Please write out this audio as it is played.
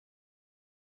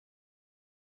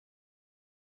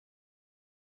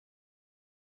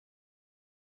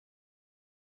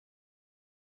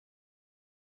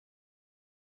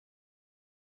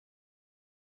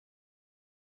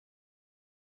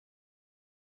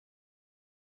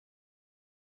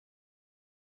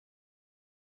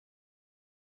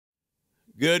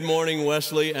Good morning,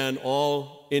 Wesley, and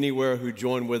all anywhere who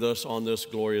join with us on this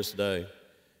glorious day.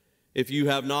 If you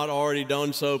have not already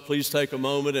done so, please take a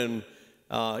moment and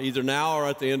either now or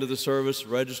at the end of the service,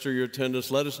 register your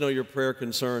attendance. Let us know your prayer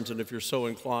concerns, and if you're so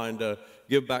inclined,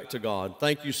 give back to God.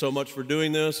 Thank you so much for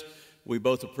doing this. We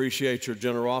both appreciate your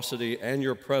generosity and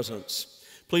your presence.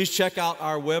 Please check out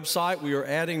our website. We are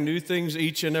adding new things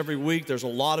each and every week. There's a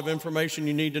lot of information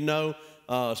you need to know,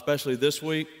 especially this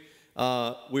week.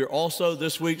 We're also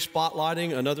this week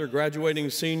spotlighting another graduating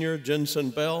senior, Jensen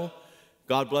Bell.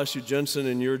 God bless you, Jensen,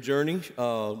 in your journey.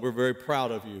 We're very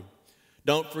proud of you.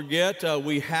 Don't forget,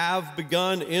 we have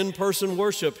begun in-person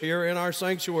worship here in our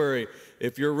sanctuary.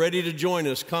 If you're ready to join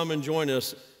us, come and join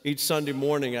us each Sunday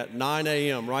morning at 9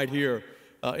 a.m. right here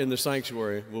in the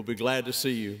sanctuary. We'll be glad to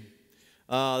see you.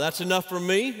 That's enough from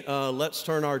me. Let's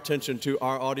turn our attention to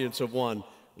our audience of one.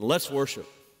 Let's worship.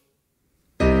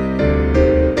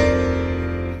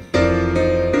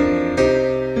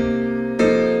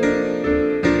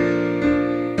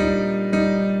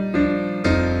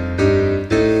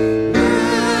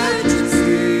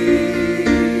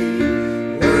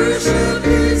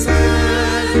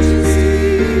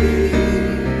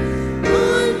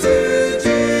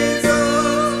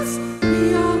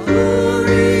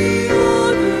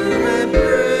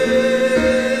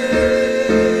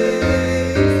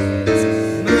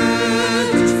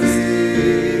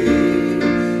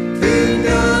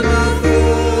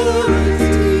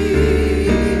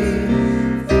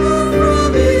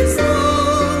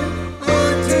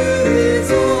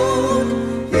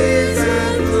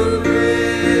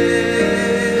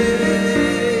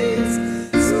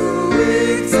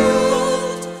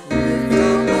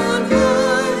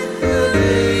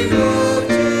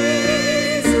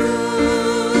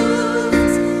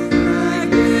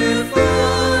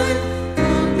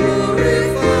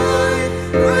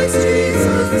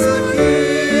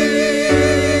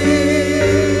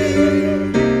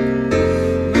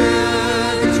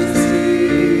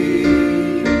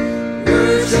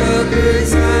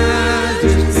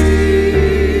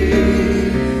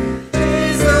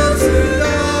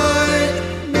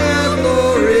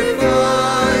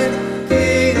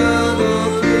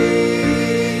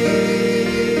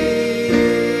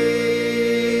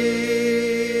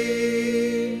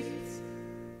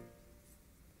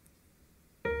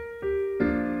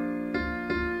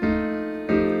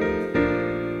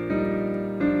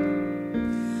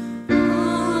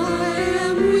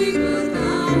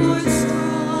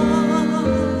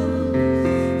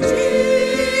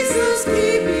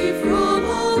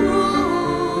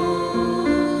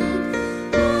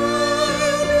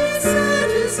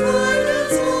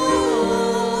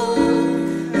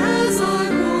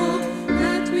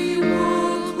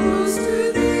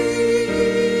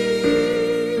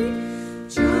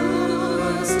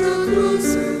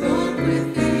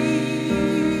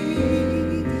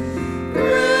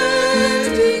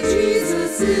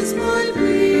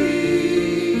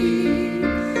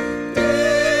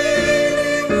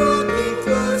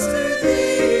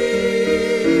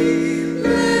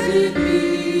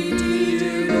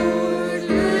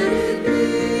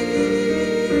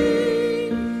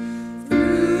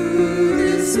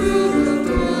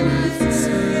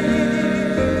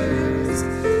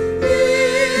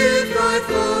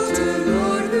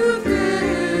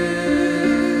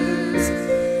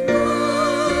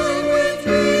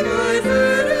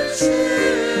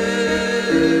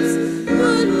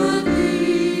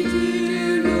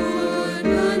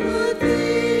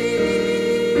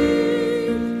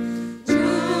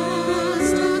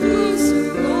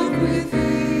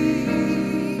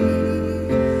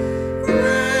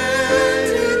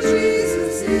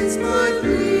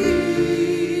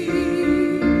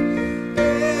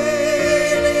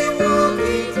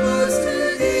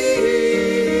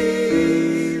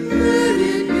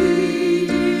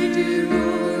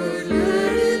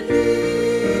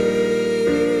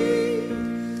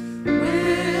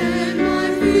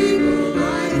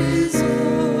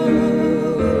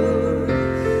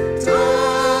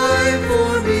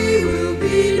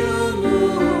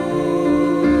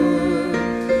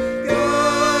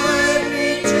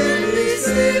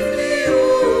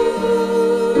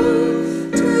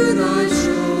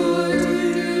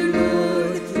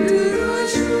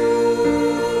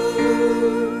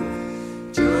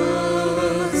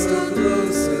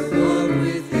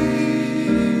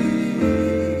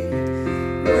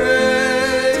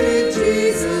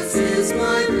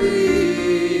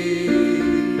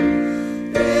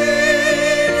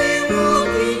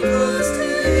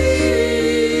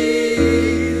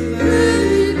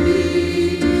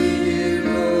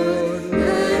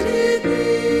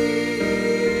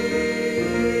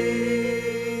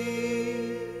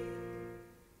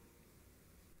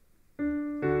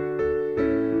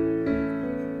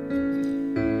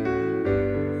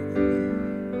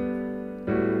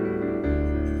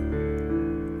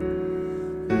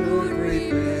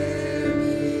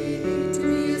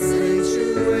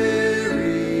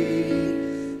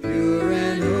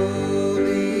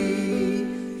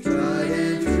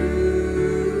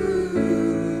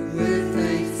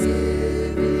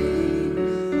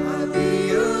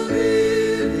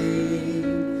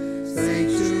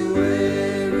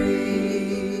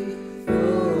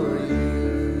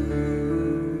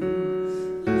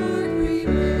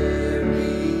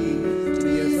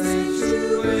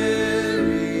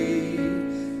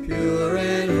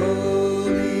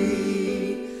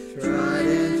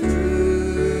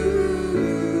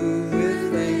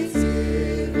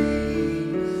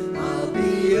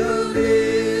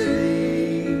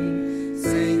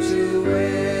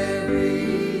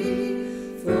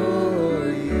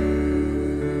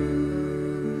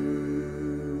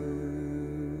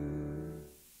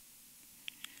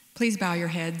 Please bow your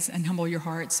heads and humble your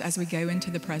hearts as we go into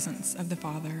the presence of the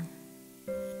Father.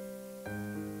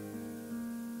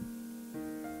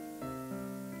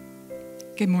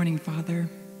 Good morning, Father.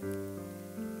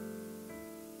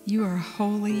 You are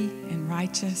holy and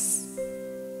righteous.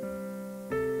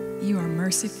 You are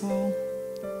merciful,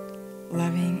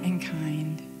 loving, and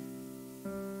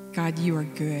kind. God, you are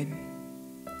good.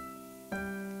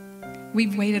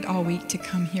 We've waited all week to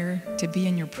come here, to be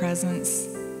in your presence,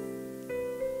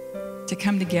 to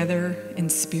come together in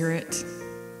spirit,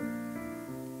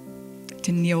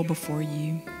 to kneel before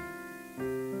you.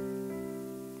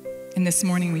 And this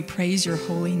morning we praise your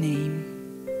holy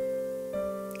name.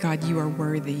 God, you are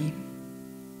worthy.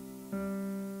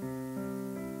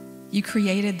 You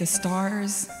created the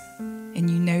stars and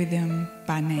you know them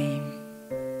by name.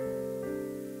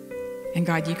 And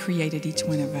God, you created each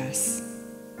one of us.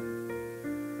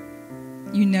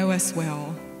 You know us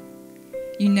well.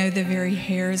 You know the very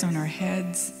hairs on our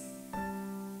heads.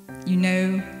 You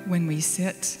know when we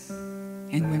sit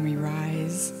and when we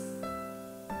rise.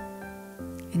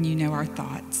 And you know our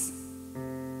thoughts.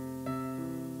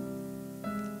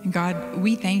 And God,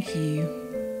 we thank you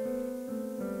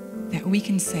that we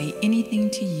can say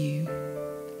anything to you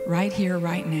right here,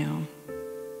 right now,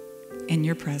 in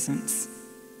your presence.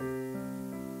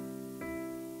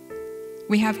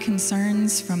 We have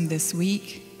concerns from this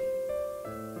week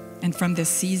and from this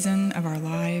season of our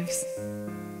lives.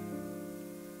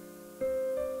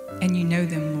 And you know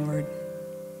them, Lord,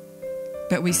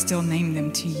 but we still name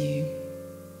them to you.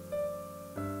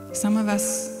 Some of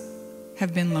us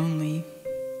have been lonely.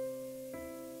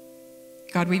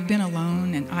 God, we've been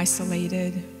alone and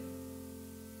isolated,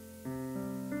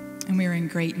 and we are in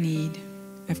great need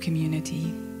of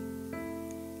community.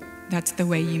 That's the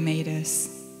way you made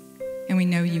us, and we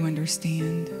know you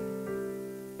understand.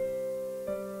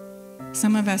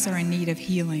 Some of us are in need of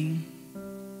healing.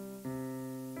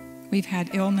 We've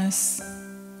had illness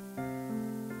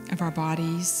of our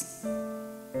bodies.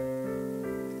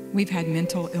 We've had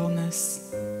mental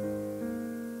illness.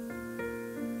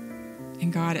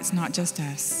 And God, it's not just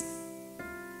us.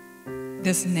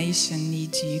 This nation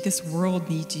needs you. This world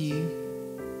needs you.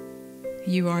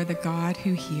 You are the God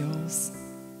who heals.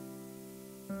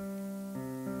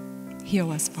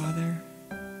 Heal us, Father.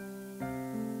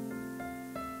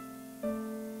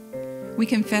 We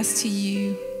confess to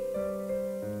you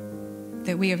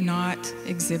that we have not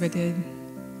exhibited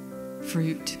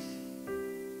fruit.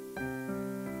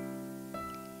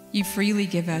 You freely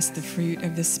give us the fruit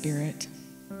of the Spirit.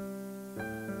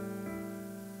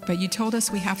 But you told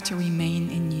us we have to remain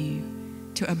in you,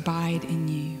 to abide in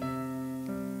you.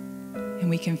 And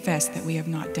we confess that we have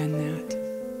not done that.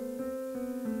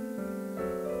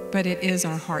 But it is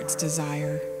our heart's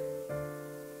desire.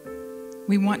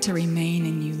 We want to remain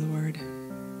in you, Lord.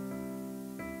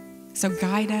 So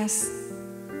guide us,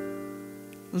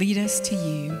 lead us to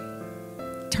you,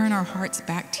 turn our hearts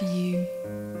back to you.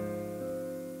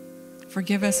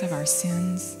 Forgive us of our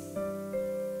sins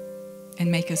and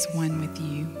make us one with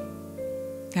you.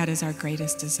 That is our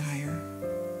greatest desire.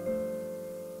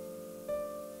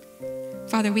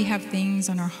 Father, we have things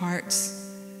on our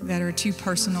hearts that are too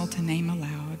personal to name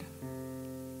aloud,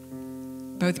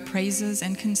 both praises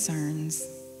and concerns.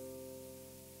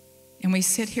 And we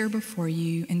sit here before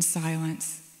you in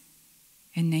silence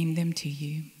and name them to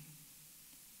you.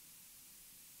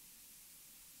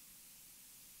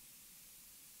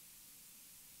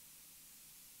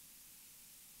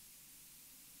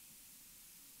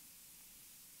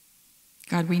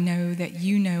 God, we know that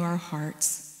you know our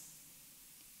hearts.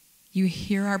 You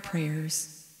hear our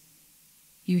prayers.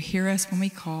 You hear us when we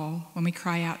call, when we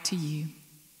cry out to you.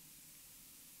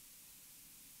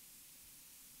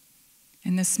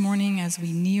 And this morning, as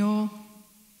we kneel,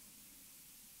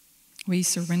 we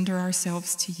surrender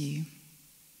ourselves to you,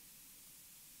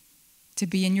 to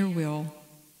be in your will,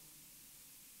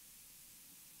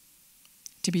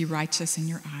 to be righteous in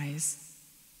your eyes.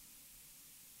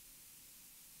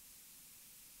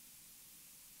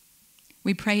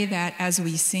 We pray that as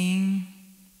we sing,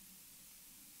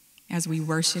 as we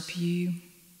worship you,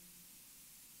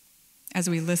 as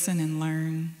we listen and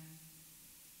learn,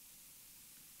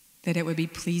 that it would be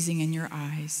pleasing in your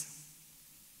eyes,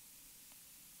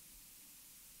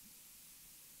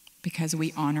 because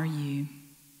we honor you.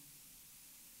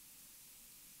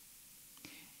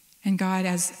 And God,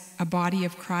 as a body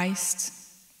of Christ,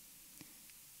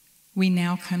 we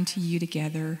now come to you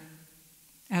together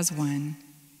as one.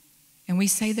 And we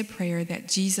say the prayer that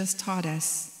Jesus taught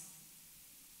us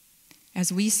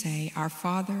as we say, Our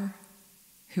Father,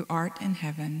 who art in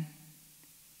heaven,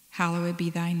 hallowed be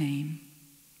thy name.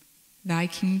 Thy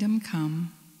kingdom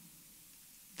come,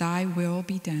 thy will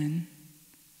be done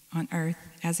on earth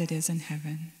as it is in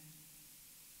heaven.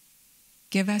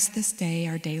 Give us this day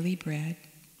our daily bread,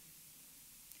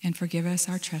 and forgive us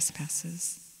our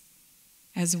trespasses,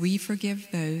 as we forgive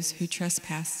those who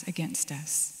trespass against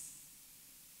us.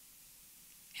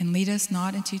 And lead us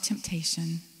not into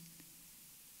temptation,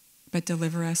 but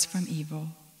deliver us from evil.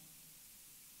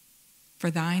 For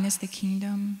thine is the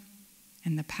kingdom,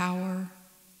 and the power,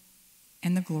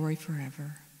 and the glory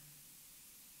forever.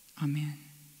 Amen.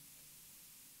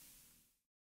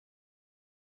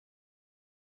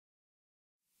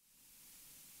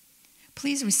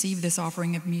 Please receive this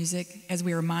offering of music as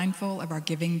we are mindful of our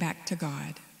giving back to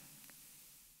God.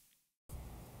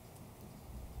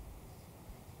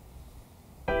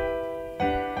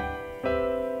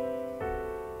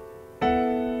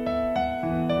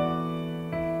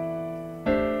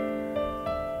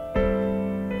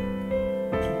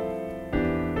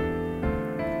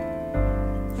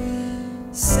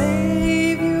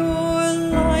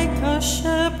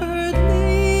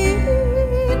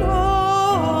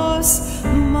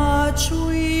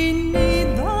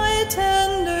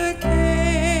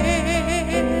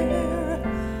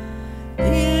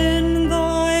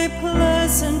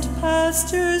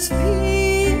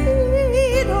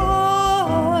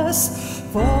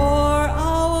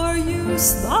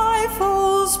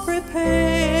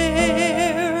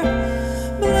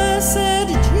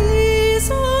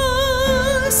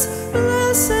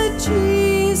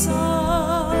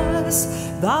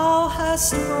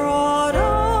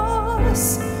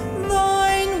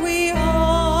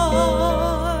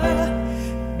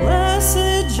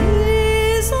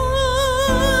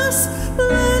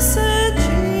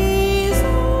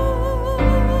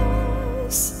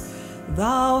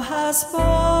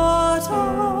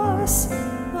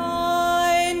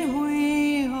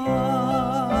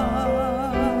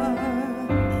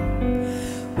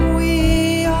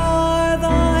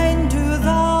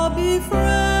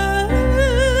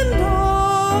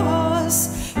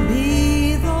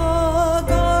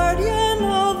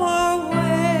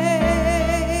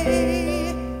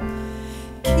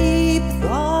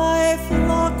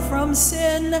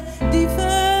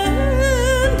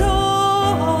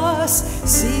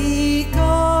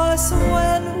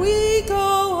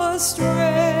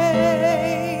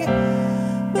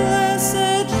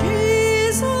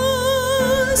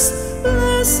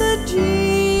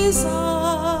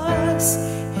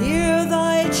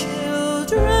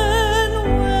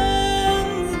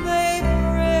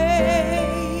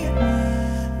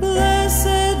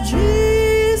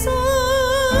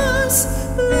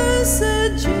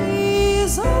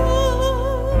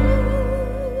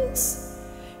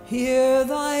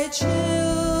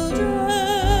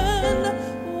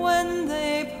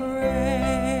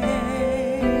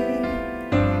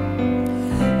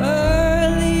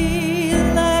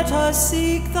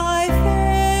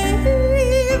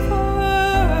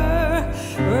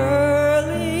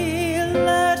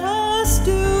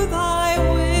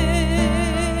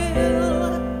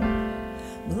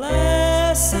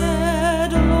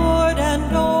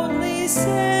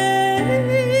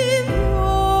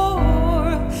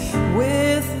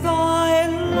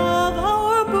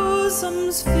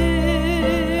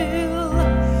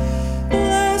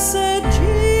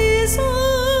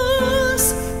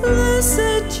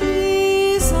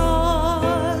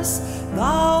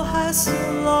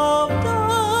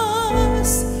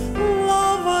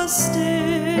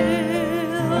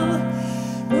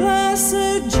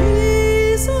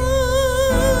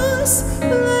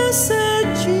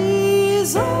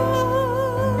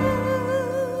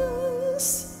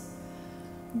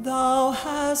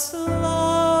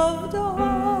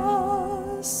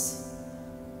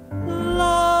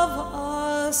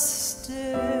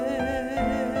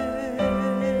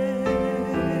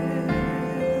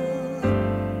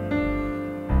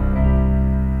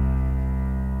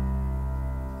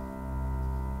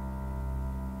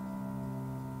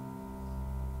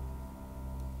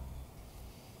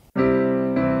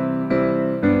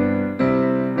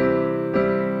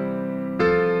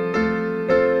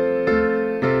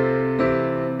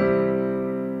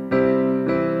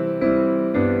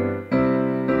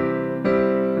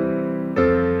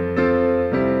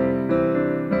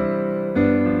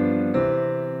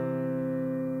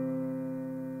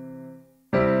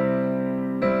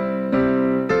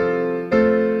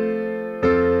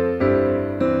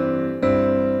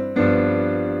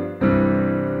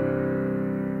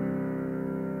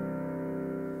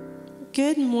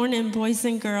 Good morning, boys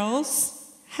and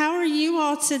girls. How are you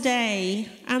all today?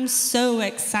 I'm so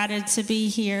excited to be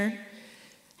here.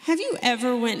 Have you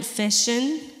ever went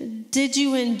fishing? Did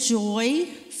you enjoy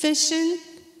fishing?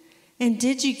 And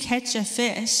did you catch a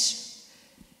fish?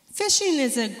 Fishing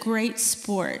is a great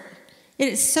sport. It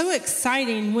is so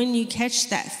exciting when you catch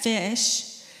that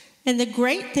fish. And the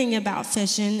great thing about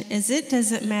fishing is it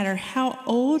doesn't matter how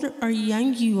old or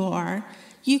young you are,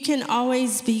 you can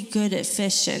always be good at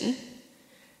fishing.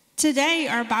 Today,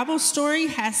 our Bible story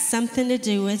has something to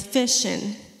do with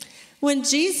fishing. When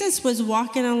Jesus was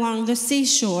walking along the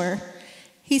seashore,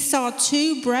 he saw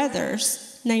two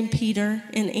brothers named Peter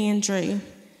and Andrew.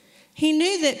 He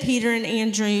knew that Peter and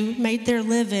Andrew made their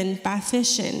living by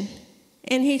fishing.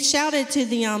 And he shouted to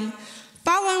them,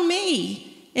 "Follow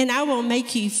me, and I will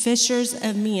make you fishers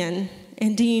of men."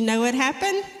 And do you know what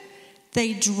happened?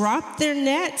 They dropped their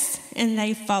nets and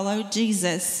they followed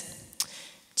Jesus.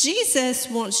 Jesus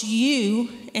wants you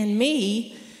and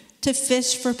me to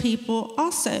fish for people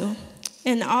also.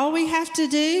 And all we have to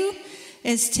do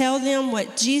is tell them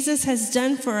what Jesus has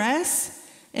done for us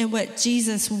and what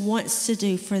Jesus wants to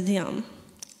do for them.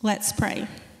 Let's pray.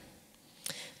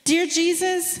 Dear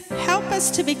Jesus, help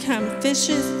us to become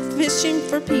fishing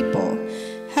for people.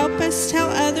 Help us tell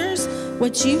others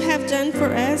what you have done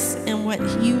for us and what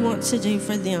you want to do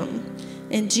for them.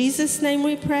 In Jesus' name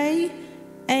we pray,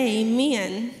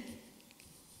 amen.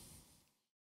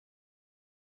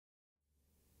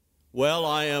 Well,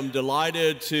 I am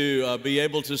delighted to be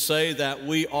able to say that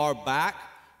we are back.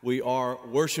 We are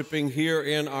worshiping here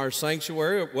in our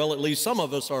sanctuary. Well, at least some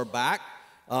of us are back,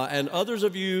 and others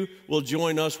of you will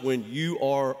join us when you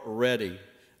are ready.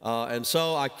 And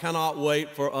so I cannot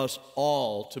wait for us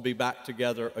all to be back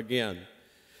together again.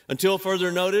 Until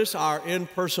further notice, our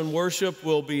in-person worship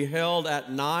will be held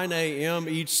at 9 a.m.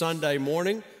 each Sunday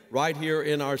morning right here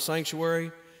in our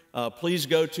sanctuary. Please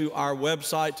go to our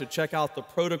website to check out the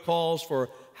protocols for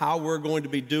how we're going to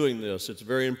be doing this. It's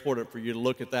very important for you to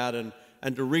look at that and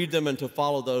to read them and to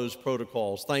follow those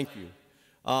protocols. Thank you.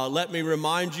 Let me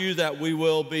remind you that we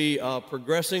will be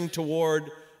progressing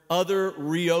toward other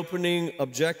reopening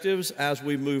objectives as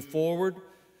we move forward.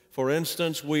 For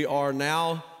instance, we are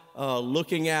now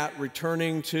looking at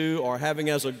returning to, or having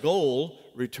as a goal,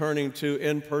 returning to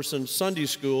in-person Sunday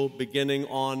school beginning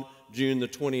on June the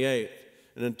 28th.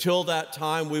 And until that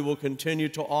time, we will continue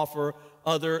to offer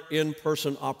other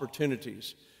in-person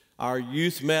opportunities. Our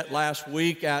youth met last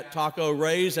week at Taco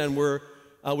Ray's, and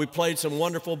we played some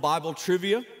wonderful Bible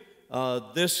trivia.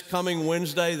 This coming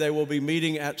Wednesday, they will be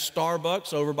meeting at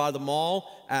Starbucks over by the mall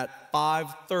at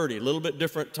 5:30, a little bit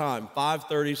different time,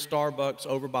 5:30 Starbucks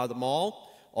over by the mall.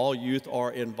 All youth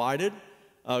are invited.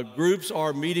 Groups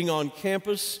are meeting on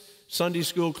campus. Sunday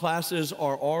school classes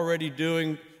are already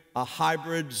doing a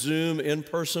hybrid Zoom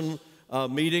in-person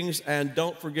meetings. And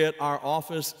don't forget, our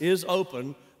office is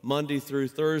open Monday through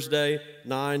Thursday,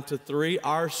 9 to 3.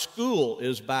 Our school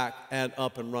is back and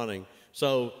up and running.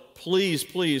 So please,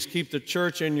 please keep the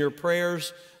church in your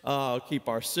prayers. Keep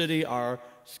our city, our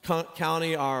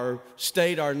county, our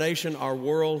state, our nation, our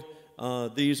world.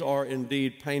 These are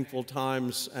indeed painful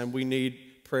times, and we need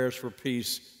prayers for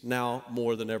peace now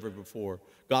more than ever before.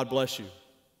 God bless you.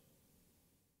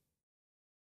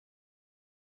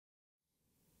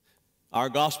 Our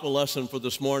gospel lesson for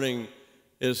this morning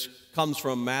comes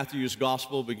from Matthew's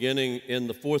gospel, beginning in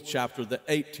the 4th chapter, the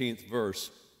 18th verse.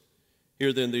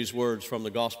 Hear then these words from the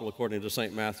gospel according to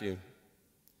St. Matthew.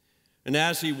 And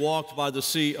as he walked by the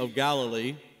Sea of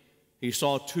Galilee, he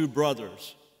saw two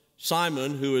brothers,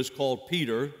 Simon, who is called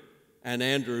Peter, and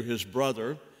Andrew, his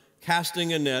brother,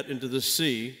 casting a net into the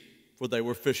sea, for they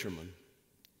were fishermen.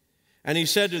 And he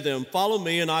said to them, "Follow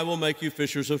me, and I will make you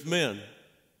fishers of men."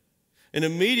 And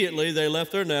immediately they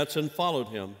left their nets and followed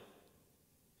him.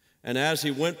 And as he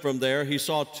went from there, he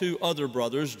saw two other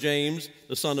brothers, James,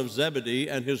 the son of Zebedee,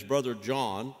 and his brother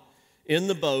John, in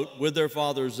the boat with their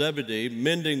father Zebedee,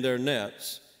 mending their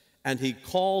nets, and he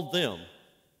called them.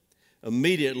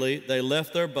 Immediately they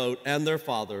left their boat and their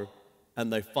father,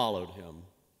 and they followed him.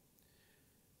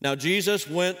 Now Jesus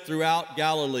went throughout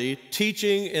Galilee,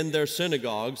 teaching in their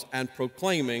synagogues and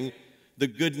proclaiming the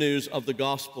good news of the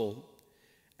gospel,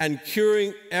 and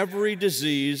curing every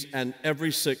disease and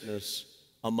every sickness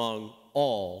among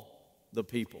all the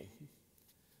people.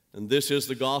 And this is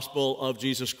the gospel of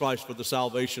Jesus Christ for the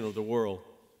salvation of the world.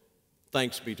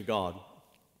 Thanks be to God.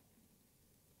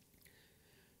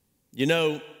 You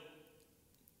know,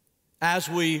 as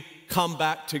we come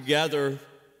back together,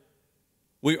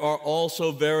 we are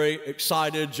also very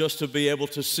excited just to be able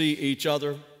to see each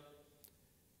other.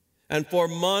 And for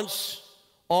months,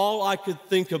 all I could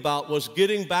think about was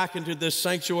getting back into this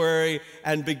sanctuary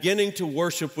and beginning to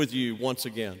worship with you once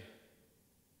again.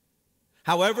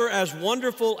 However, as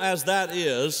wonderful as that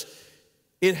is,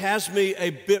 it has me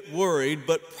a bit worried,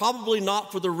 but probably not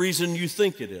for the reason you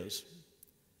think it is.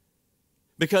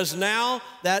 Because now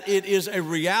that it is a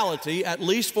reality, at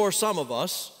least for some of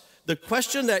us, the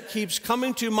question that keeps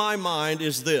coming to my mind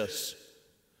is this: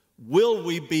 will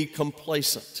we be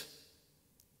complacent?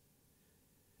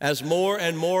 As more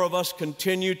and more of us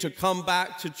continue to come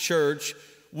back to church,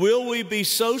 will we be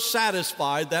so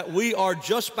satisfied that we are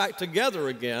just back together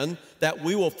again that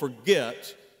we will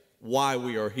forget why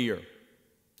we are here?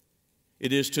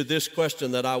 It is to this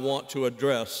question that I want to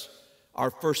address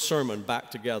our first sermon back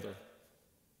together.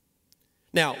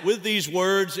 Now, with these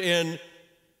words in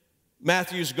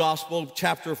Matthew's Gospel,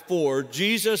 chapter 4,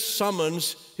 Jesus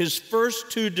summons his first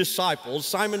two disciples,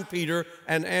 Simon Peter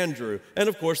and Andrew, and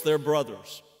of course their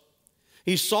brothers.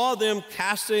 He saw them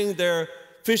casting their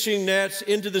fishing nets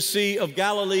into the Sea of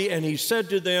Galilee, and he said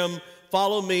to them,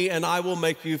 "Follow me, and I will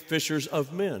make you fishers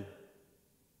of men."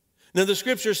 Now, the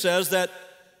scripture says that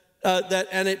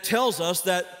and it tells us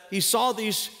that he saw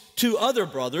these two other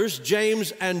brothers,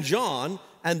 James and John,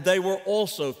 and they were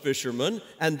also fishermen,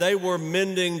 and they were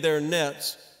mending their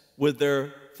nets with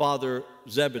their father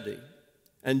Zebedee.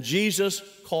 And Jesus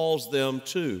calls them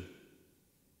too.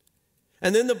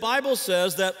 And then the Bible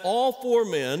says that all four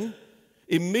men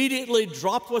immediately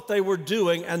dropped what they were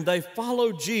doing, and they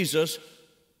followed Jesus,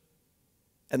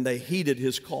 and they heeded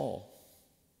his call.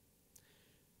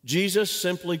 Jesus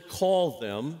simply called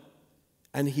them,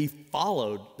 and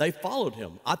they followed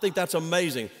him. I think that's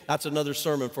amazing. That's another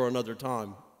sermon for another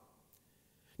time.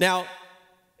 Now,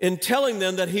 in telling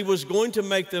them that he was going to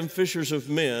make them fishers of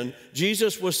men,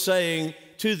 Jesus was saying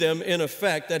to them, in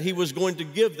effect, that he was going to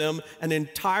give them an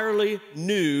entirely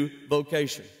new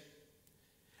vocation.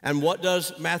 And what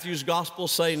does Matthew's gospel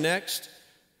say next?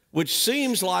 Which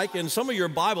seems like, in some of your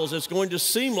Bibles, it's going to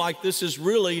seem like this is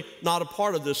really not a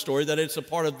part of this story, that it's a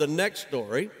part of the next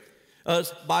story.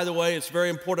 By the way, it's very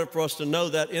important for us to know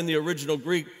that in the original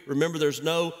Greek, remember, there's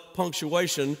no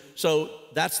punctuation. So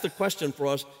that's the question for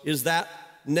us. Is that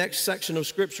next section of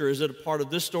Scripture, is it a part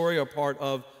of this story or part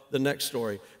of the next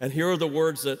story? And here are the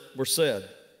words that were said.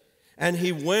 And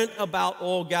he went about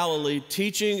all Galilee,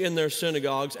 teaching in their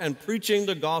synagogues and preaching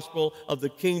the gospel of the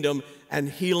kingdom and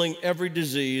healing every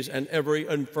disease and every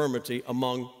infirmity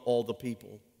among all the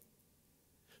people.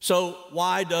 So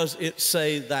why does it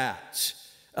say that?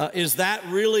 Is that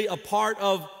really a part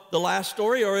of the last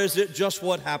story, or is it just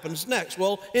what happens next?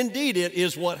 Well, indeed it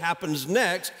is what happens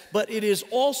next, but it is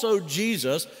also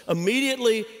Jesus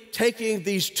immediately taking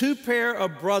these two pair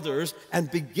of brothers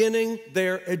and beginning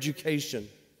their education.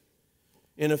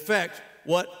 In effect,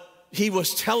 what he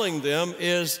was telling them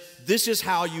is, this is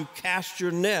how you cast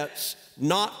your nets,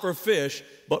 not for fish,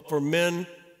 but for men,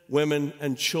 women,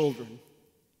 and children.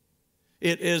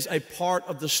 It is a part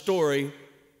of the story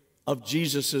of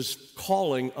Jesus'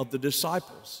 calling of the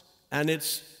disciples. And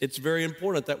it's very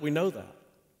important that we know that.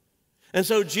 And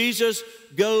so Jesus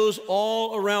goes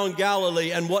all around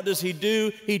Galilee, and what does he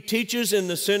do? He teaches in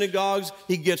the synagogues.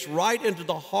 He gets right into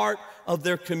the heart of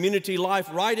their community life,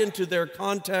 right into their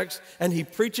context, and he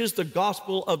preaches the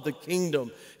gospel of the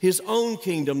kingdom, his own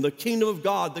kingdom, the kingdom of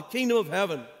God, the kingdom of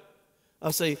heaven.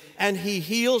 And he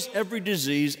heals every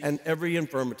disease and every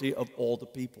infirmity of all the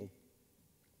people.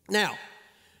 Now,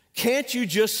 can't you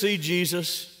just see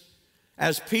Jesus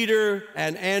as Peter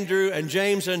and Andrew and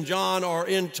James and John are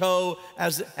in tow,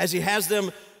 as he has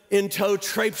them in tow,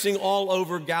 traipsing all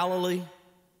over Galilee?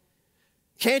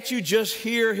 Can't you just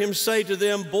hear him say to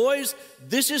them, boys,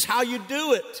 this is how you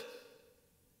do it.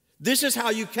 This is how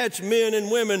you catch men and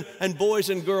women and boys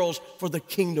and girls for the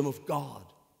kingdom of God.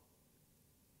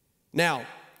 Now,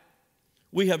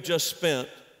 we have just spent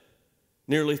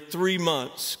nearly 3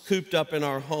 months cooped up in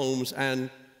our homes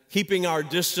and keeping our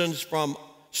distance from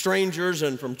strangers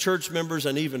and from church members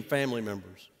and even family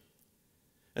members.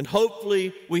 And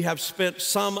hopefully we have spent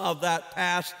some of that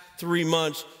past 3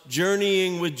 months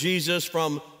journeying with Jesus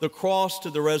from the cross to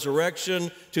the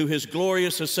resurrection to his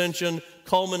glorious ascension,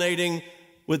 culminating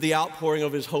with the outpouring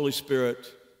of his Holy Spirit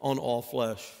on all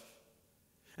flesh.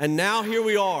 And now here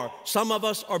we are. Some of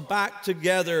us are back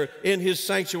together in his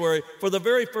sanctuary for the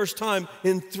very first time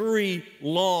in 3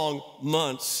 long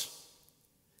months.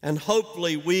 And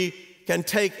hopefully we can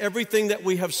take everything that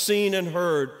we have seen and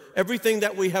heard, everything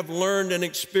that we have learned and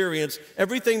experienced,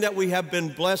 everything that we have been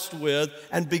blessed with,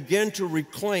 and begin to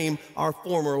reclaim our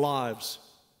former lives.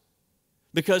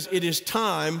 Because it is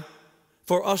time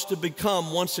for us to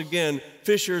become, once again,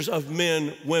 fishers of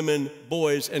men, women,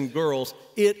 boys, and girls.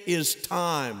 It is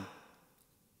time.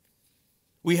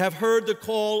 We have heard the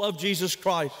call of Jesus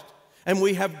Christ, and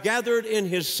we have gathered in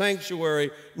his sanctuary,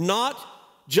 not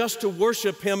just to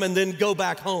worship him and then go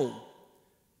back home.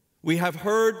 We have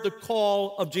heard the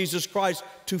call of Jesus Christ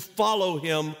to follow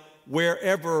him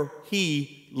wherever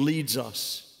He leads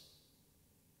us.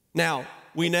 Now,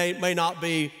 we may not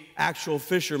be actual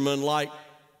fishermen like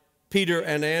Peter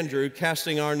and Andrew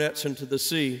casting our nets into the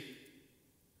sea,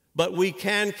 but we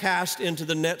can cast into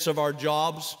the nets of our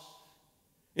jobs,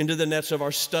 into the nets of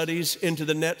our studies, into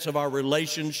the nets of our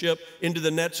relationship, into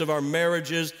the nets of our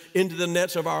marriages, into the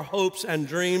nets of our hopes and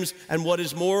dreams. And what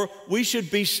is more, we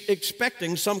should be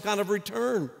expecting some kind of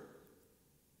return.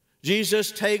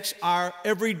 Jesus takes our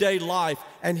everyday life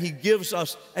and He gives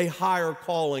us a higher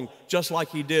calling, just like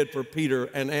He did for Peter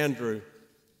and Andrew.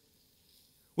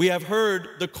 We have heard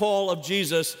the call of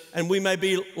Jesus, and we may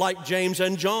be like James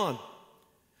and John,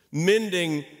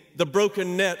 mending the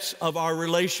broken nets of our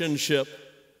relationship,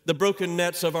 the broken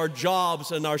nets of our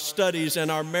jobs and our studies and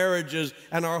our marriages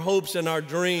and our hopes and our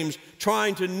dreams,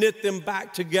 trying to knit them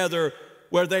back together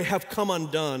where they have come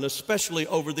undone, especially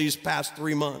over these past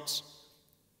 3 months.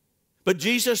 But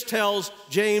Jesus tells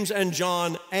James and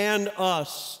John and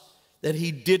us that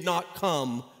He did not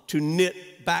come to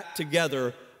knit back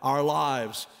together our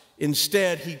lives.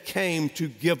 Instead, He came to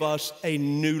give us a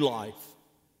new life.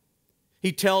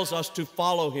 He tells us to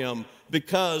follow Him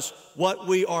because what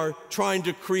we are trying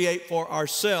to create for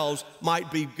ourselves might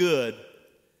be good,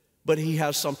 but He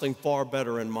has something far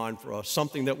better in mind for us,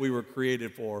 something that we were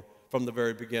created for from the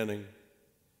very beginning.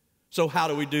 So how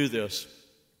do we do this?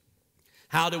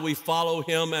 How do we follow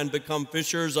Him and become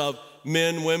fishers of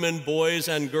men, women, boys,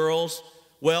 and girls?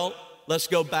 Well, let's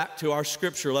go back to our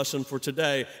scripture lesson for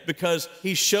today, because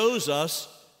He shows us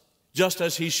just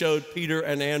as He showed Peter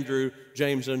and Andrew,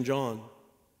 James and John.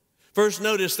 First,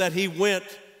 notice that He went,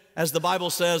 as the Bible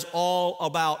says, all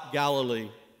about Galilee.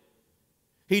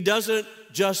 He doesn't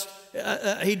just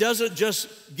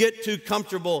get too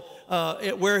comfortable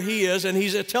where He is, and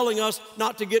He's telling us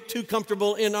not to get too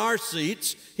comfortable in our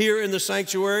seats here in the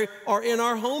sanctuary or in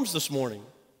our homes this morning.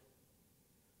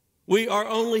 We are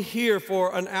only here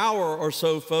for an hour or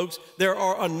so, folks. There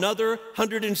are another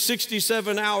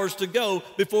 167 hours to go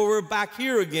before we're back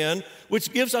here again,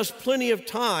 which gives us plenty of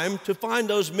time to find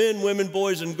those men, women,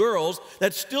 boys, and girls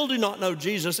that still do not know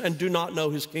Jesus and do not know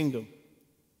His kingdom.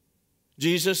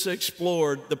 Jesus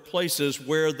explored the places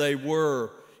where they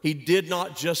were. He did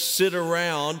not just sit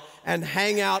around and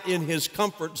hang out in His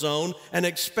comfort zone and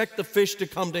expect the fish to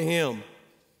come to Him.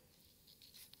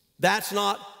 That's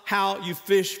not how you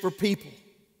fish for people.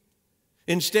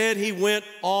 Instead, He went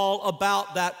all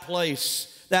about that place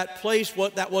that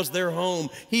was their home.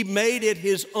 He made it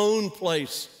His own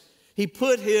place. He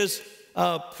put His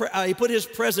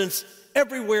presence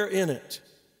everywhere in it.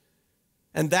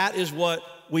 And that is what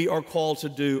we are called to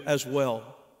do as well.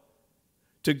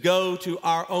 To go to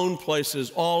our own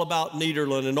places, all about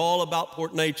Nederland and all about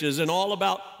Port Neches and all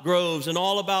about Groves and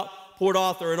all about Port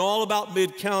Arthur and all about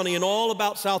Mid-County and all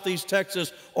about Southeast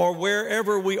Texas, or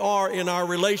wherever we are in our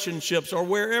relationships or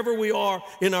wherever we are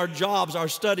in our jobs, our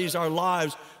studies, our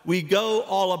lives. We go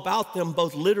all about them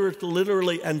both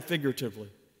literally and figuratively.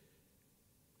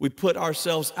 We put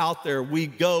ourselves out there. We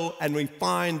go and we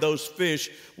find those fish.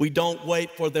 We don't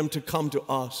wait for them to come to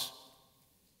us.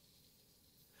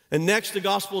 And next, the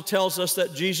gospel tells us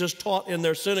that Jesus taught in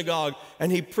their synagogue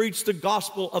and He preached the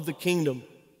gospel of the kingdom.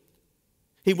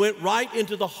 He went right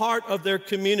into the heart of their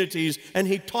communities and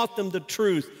He taught them the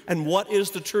truth. And what is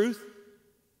the truth?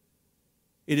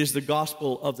 It is the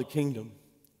gospel of the kingdom.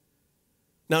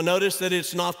 Now notice that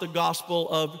it's not the gospel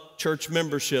of church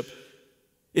membership.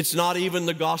 It's not even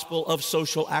the gospel of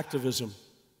social activism.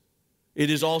 It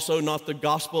is also not the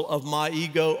gospel of my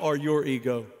ego or your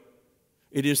ego.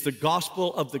 It is the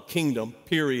gospel of the kingdom,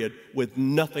 period, with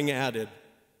nothing added.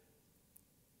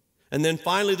 And then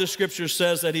finally, the scripture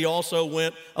says that He also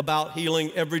went about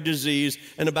healing every disease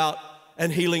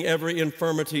and healing every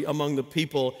infirmity among the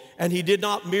people. And He did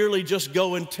not merely just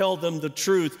go and tell them the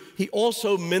truth. He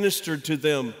also ministered to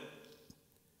them.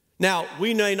 Now,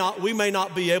 we may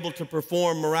not be able to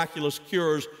perform miraculous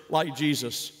cures like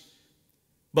Jesus,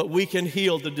 but we can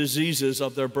heal the diseases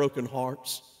of their broken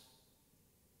hearts.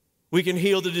 We can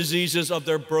heal the diseases of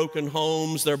their broken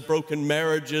homes, their broken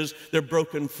marriages, their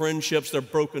broken friendships, their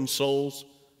broken souls.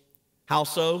 How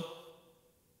so?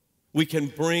 We can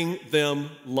bring them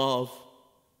love.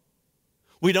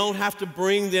 We don't have to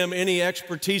bring them any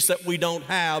expertise that we don't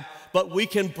have, but we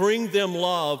can bring them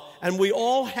love. And we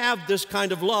all have this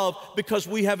kind of love because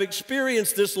we have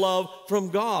experienced this love from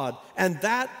God. And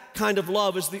that kind of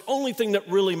love is the only thing that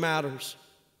really matters.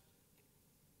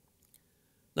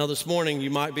 Now, this morning, you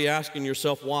might be asking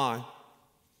yourself, why?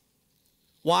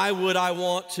 Why would I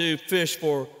want to fish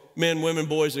for men, women,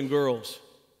 boys, and girls?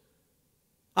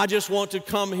 I just want to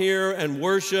come here and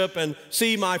worship and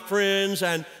see my friends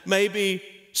and maybe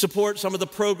support some of the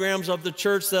programs of the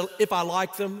church that if I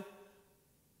like them.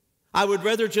 I would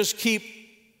rather just keep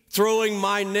throwing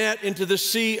my net into the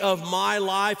sea of my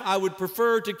life. I would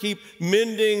prefer to keep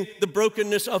mending the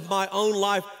brokenness of my own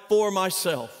life for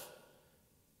myself.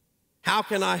 How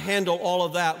can I handle all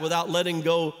of that without letting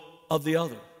go of the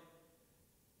other?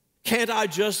 Can't I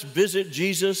just visit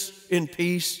Jesus in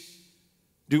peace?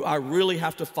 Do I really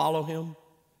have to follow him?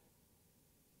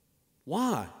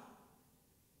 Why?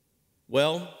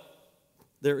 Well,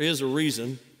 there is a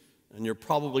reason, and you're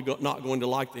probably not going to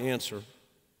like the answer.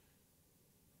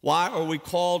 Why are we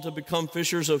called to become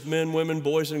fishers of men, women,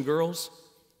 boys, and girls?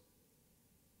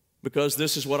 Because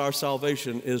this is what our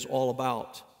salvation is all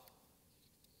about.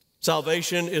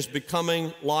 Salvation is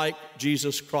becoming like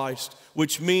Jesus Christ,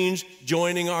 which means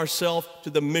joining ourselves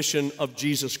to the mission of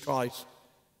Jesus Christ.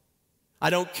 I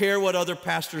don't care what other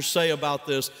pastors say about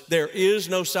this. There is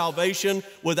no salvation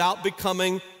without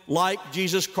becoming like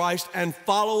Jesus Christ and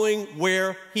following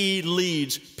where he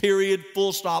leads. Period,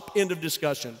 full stop, end of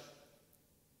discussion.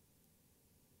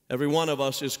 Every one of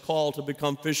us is called to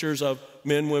become fishers of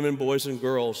men, women, boys, and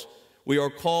girls. We are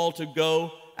called to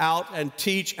go out and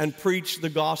teach and preach the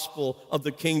gospel of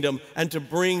the kingdom and to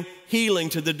bring healing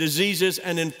to the diseases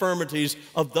and infirmities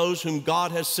of those whom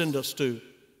God has sent us to.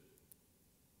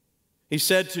 He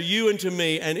said to you and to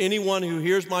me and anyone who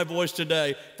hears my voice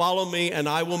today, follow me and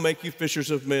I will make you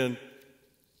fishers of men.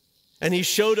 And he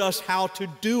showed us how to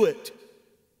do it.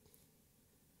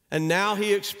 And now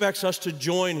he expects us to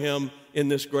join him in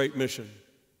this great mission.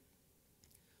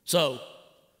 So,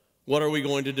 what are we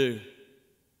going to do?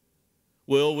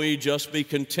 Will we just be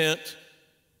content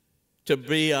to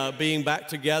be being back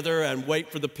together and wait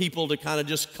for the people to kind of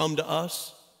just come to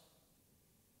us?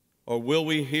 Or will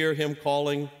we hear him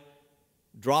calling,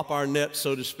 drop our net,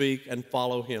 so to speak, and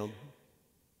follow him?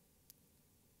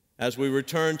 As we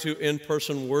return to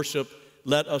in-person worship,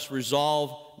 let us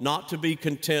resolve not to be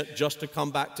content just to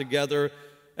come back together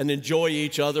and enjoy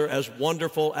each other, as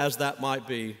wonderful as that might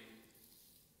be.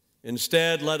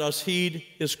 Instead, let us heed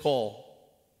his call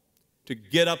to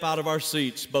get up out of our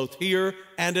seats, both here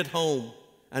and at home,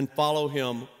 and follow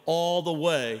him all the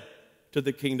way to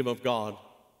the kingdom of God.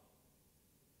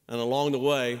 And along the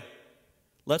way,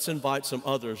 let's invite some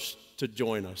others to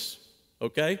join us,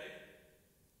 okay?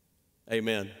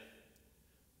 Amen.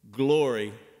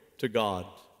 Glory to God.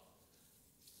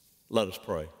 Let us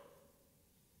pray.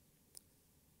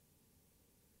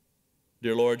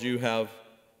 Dear Lord, you have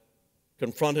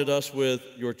confronted us with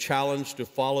your challenge to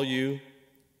follow you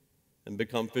and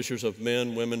become fishers of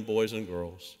men, women, boys, and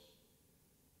girls.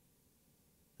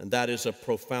 And that is a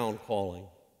profound calling,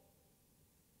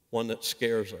 one that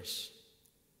scares us.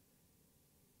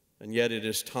 And yet it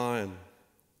is time.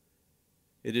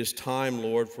 It is time,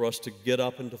 Lord, for us to get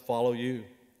up and to follow you.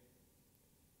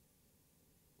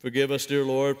 Forgive us, dear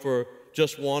Lord, for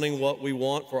just wanting what we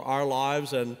want for our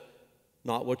lives and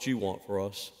not what you want for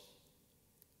us.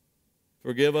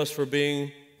 Forgive us for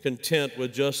being content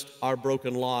with just our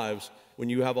broken lives when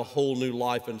you have a whole new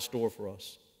life in store for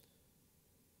us.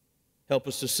 Help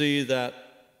us to see that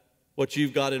what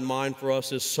you've got in mind for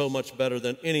us is so much better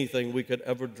than anything we could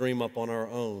ever dream up on our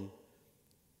own.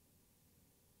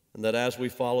 And that as we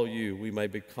follow you, we may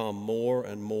become more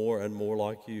and more and more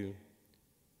like you.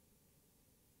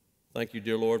 Thank you,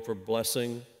 dear Lord, for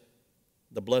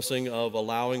the blessing of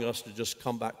allowing us to just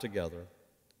come back together.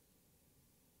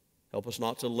 Help us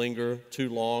not to linger too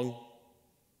long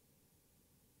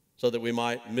so that we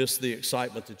might miss the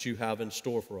excitement that you have in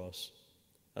store for us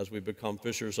as we become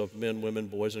fishers of men, women,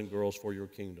 boys, and girls for your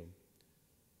kingdom.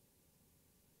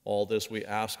 All this we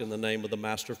ask in the name of the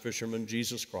master fisherman,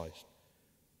 Jesus Christ,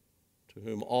 to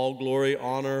whom all glory,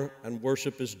 honor, and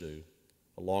worship is due,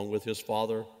 along with his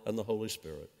Father and the Holy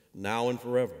Spirit, now and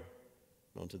forever,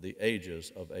 and unto the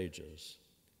ages of ages.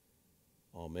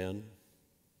 Amen.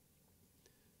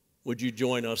 Would you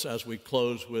join us as we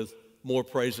close with more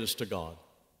praises to God?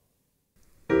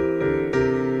 With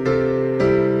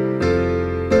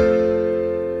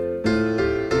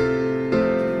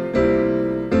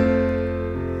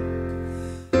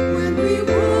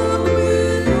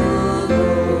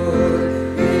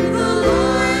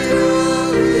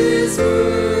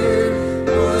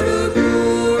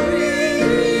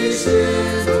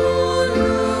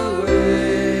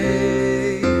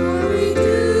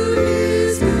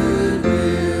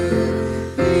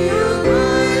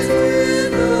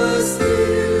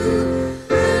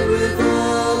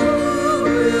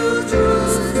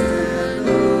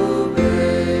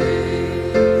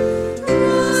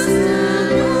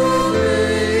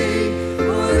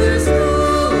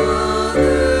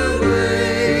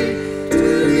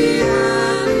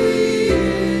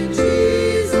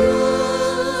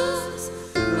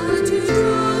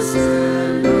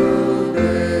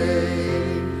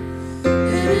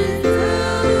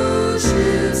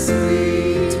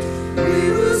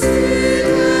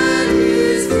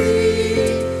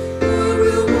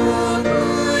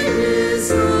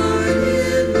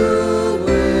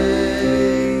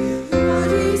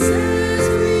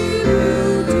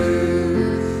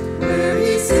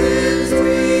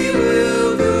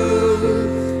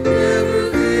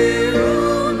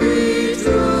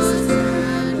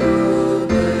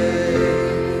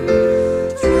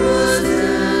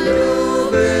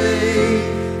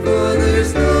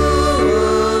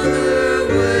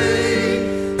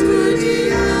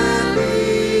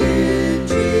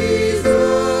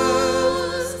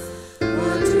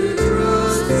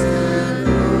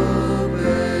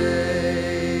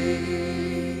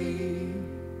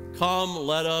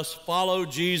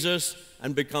follow Jesus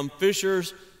and become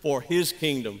fishers for his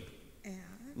kingdom.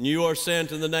 And you are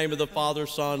sent in the name of the Father,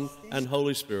 Son, and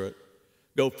Holy Spirit.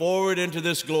 Go forward into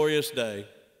this glorious day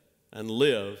and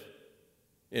live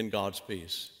in God's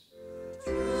peace.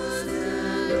 Trust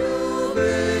and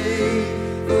obey.